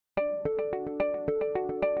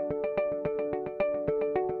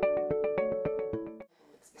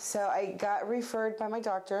So I got referred by my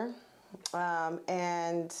doctor,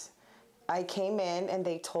 and I came in and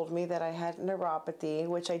they told me that I had neuropathy,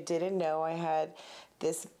 which I didn't know. I had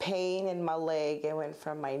this pain in my leg. It went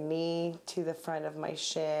from my knee to the front of my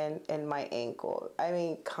shin and my ankle. I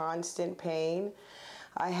mean, constant pain.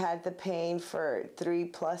 I had the pain for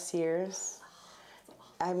 3+ years.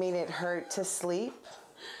 I mean, it hurt to sleep,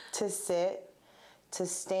 to sit, to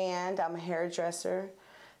stand. I'm a hairdresser.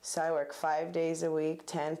 So I work 5 days a week,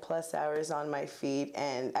 10+ hours on my feet.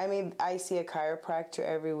 And I mean, I see a chiropractor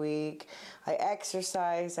every week. I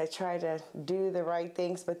exercise. I try to do the right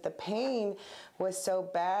things. But the pain was so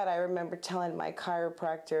bad. I remember telling my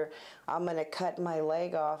chiropractor, I'm going to cut my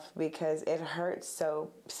leg off because it hurts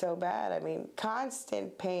so bad. I mean,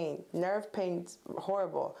 constant pain, nerve pain's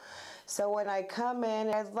horrible. So when I come in,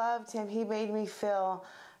 I loved him. He made me feel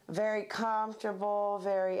very comfortable,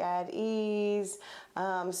 very at ease.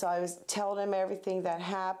 So I was telling him everything that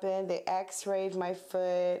happened. They x-rayed my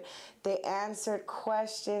foot. They answered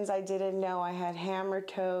questions I didn't know. I had hammer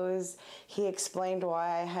toes. He explained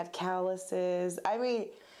why I had calluses. I mean,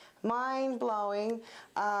 mind-blowing.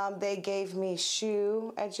 They gave me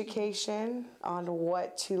shoe education on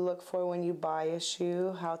what to look for when you buy a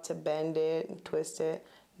shoe, how to bend it and twist it.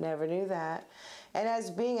 Never knew that. And as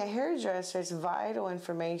being a hairdresser, it's vital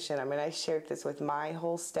information. I mean, I shared this with my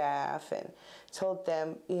whole staff and told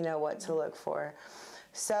them, you know, what to look for.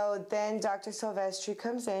 So then Dr. Silvestri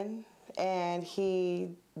comes in and he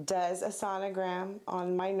does a sonogram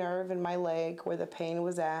on my nerve in my leg where the pain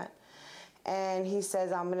was at. And he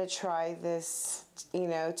says, I'm going to try this, you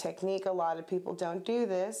know, technique. A lot of people don't do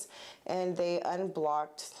this. And they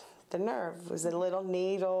unblocked the nerve. It was a little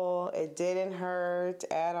needle. It didn't hurt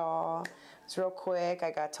at all. It's real quick.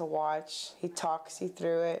 I got to watch. He talks you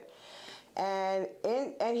through it. And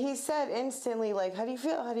he said instantly, like, how do you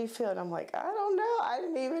feel? How do you feel? And I'm like, I don't know. I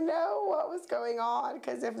didn't even know what was going on,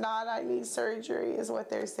 because if not, I need surgery is what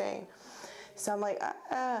they're saying. So I'm like,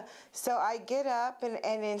 So I get up and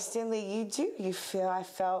instantly you feel, I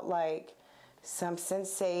felt like some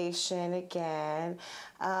sensation again.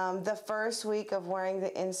 The first week of wearing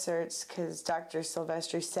the inserts, because Dr.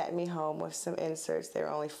 Silvestri sent me home with some inserts. They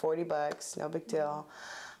were only $40, no big deal.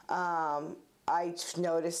 I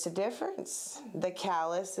noticed a difference. The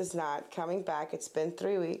callus is not coming back. It's been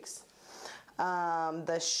 3 weeks.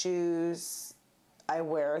 The shoes, I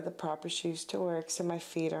wear the proper shoes to work so my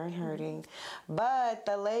feet aren't hurting. But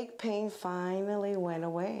the leg pain finally went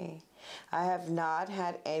away. I have not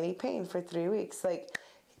had any pain for 3 weeks. Like,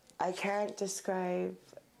 I can't describe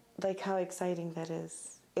like how exciting that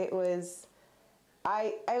is. It was,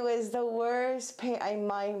 I was the worst pain. I'm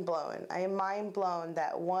mind blown. I am mind blown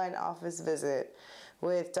that one office visit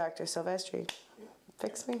with Dr. Silvestri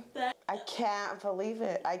fixed me. I can't believe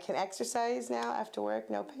it. I can exercise now after work,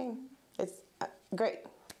 no pain. It's great.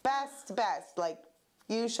 Best. Like,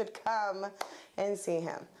 you should come and see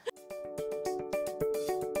him.